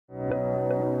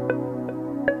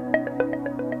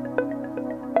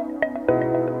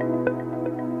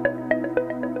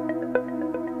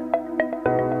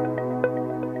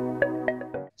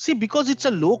See, because it's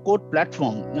a low code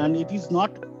platform and it is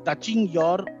not touching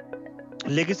your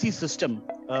legacy system.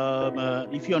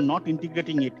 If you are not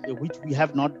integrating it, which we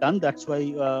have not done, that's why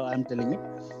I'm telling it.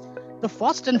 The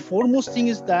first and foremost thing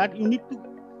is that you need to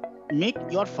make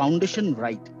your foundation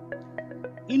right.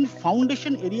 In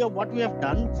foundation area, what we have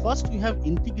done, first we have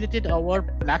integrated our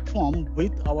platform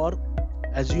with our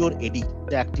Azure AD,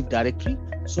 the Active Directory,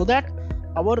 so that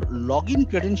our login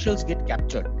credentials get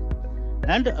captured.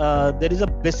 And there is a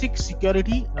basic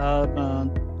security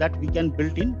that we can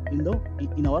build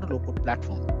in our low-code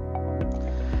platform.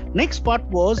 Next part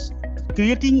was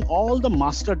creating all the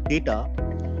master data,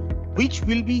 which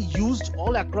will be used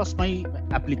all across my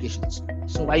applications.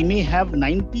 So I may have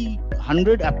 90,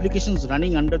 100 applications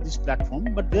running under this platform,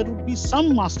 but there would be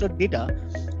some master data.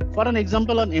 For an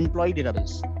example, an employee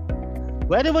database.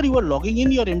 Wherever you are logging in,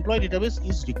 your employee database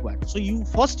is required. So you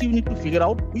need to figure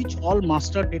out which all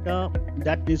master data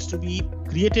that needs to be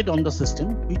created on the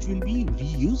system, which will be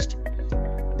reused.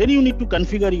 Then you need to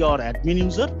configure your admin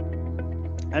user.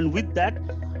 And with that,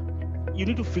 you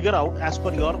need to figure out, as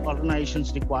per your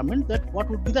organization's requirement, that what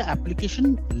would be the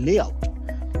application layout.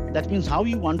 That means how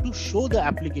you want to show the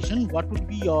application, what would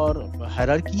be your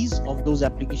hierarchies of those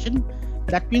applications.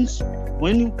 That means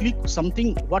when you click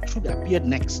something, what should appear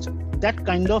next. That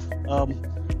kind of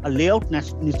a layout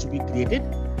needs to be created.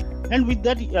 And with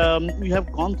that, we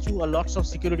have gone through lots of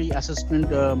security assessment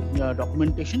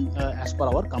documentation as per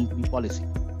our company policy.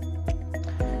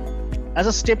 As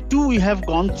a step 2, we have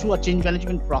gone through a change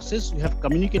management process. We have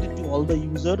communicated to all the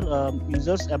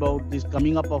users about this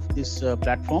coming up of this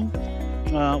platform.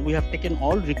 We have taken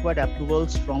all required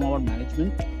approvals from our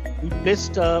management.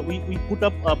 We put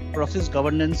up a process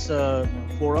governance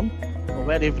forum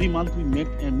where every month we meet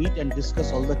and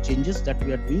discuss all the changes that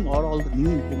we are doing or all the new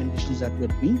implementations that we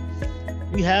are doing.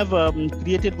 We have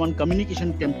created one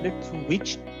communication template through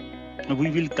which we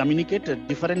will communicate a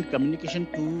different communication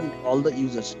to all the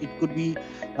users. It could be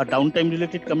a downtime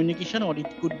related communication, or it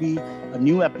could be a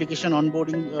new application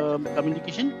onboarding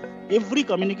communication. Every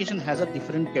communication has a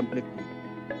different template.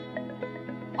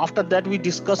 After that, we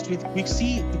discussed with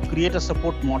Quixy to create a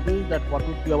support model, that what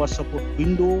would be our support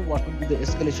window, what would be the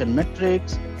escalation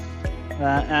metrics,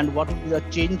 and what would be the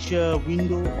change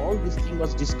window. All this thing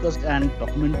was discussed and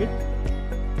documented.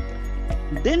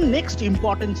 Then next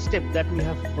important step that we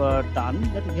have done,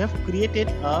 that we have created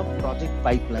a project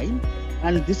pipeline.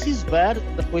 And this is where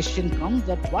the question comes,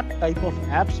 that what type of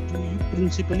apps do you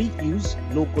principally use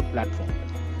low-code platform?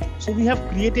 So we have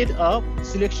created a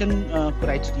selection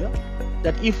criteria,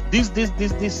 that if this,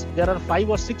 there are 5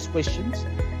 or 6 questions.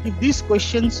 If these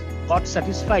questions got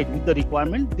satisfied with the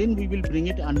requirement, then we will bring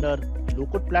it under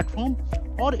low-code platform,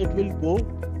 or it will go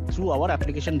through our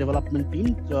application development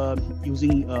team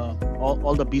using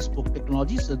all the bespoke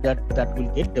technologies that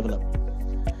will get developed.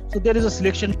 So there is a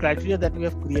selection criteria that we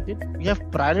have created. We have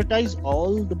prioritized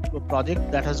all the projects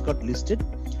that has got listed.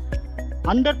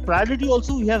 Under priority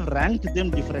also, we have ranked them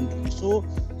differently. So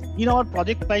in our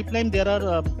project pipeline, there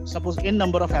are suppose n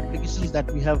number of applications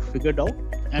that we have figured out,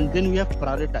 and then we have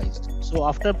prioritized. So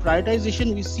after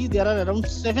prioritization, we see there are around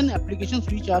 7 applications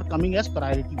which are coming as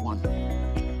priority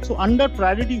 1. So under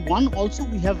priority 1 also,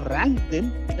 we have ranked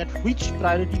them, that which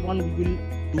priority 1 we will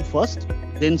do first,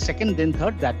 then second, then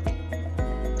third, that way.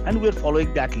 And we are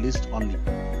following that list only.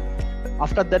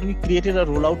 After that, we created a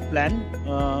rollout plan,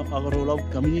 our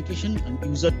rollout communication and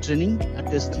user training, a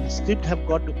testing script have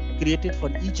got created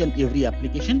for each and every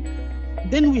application.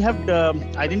 Then we have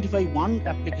identified one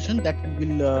application that we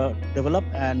will develop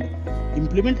and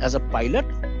implement as a pilot,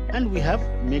 and we have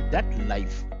made that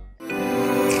live.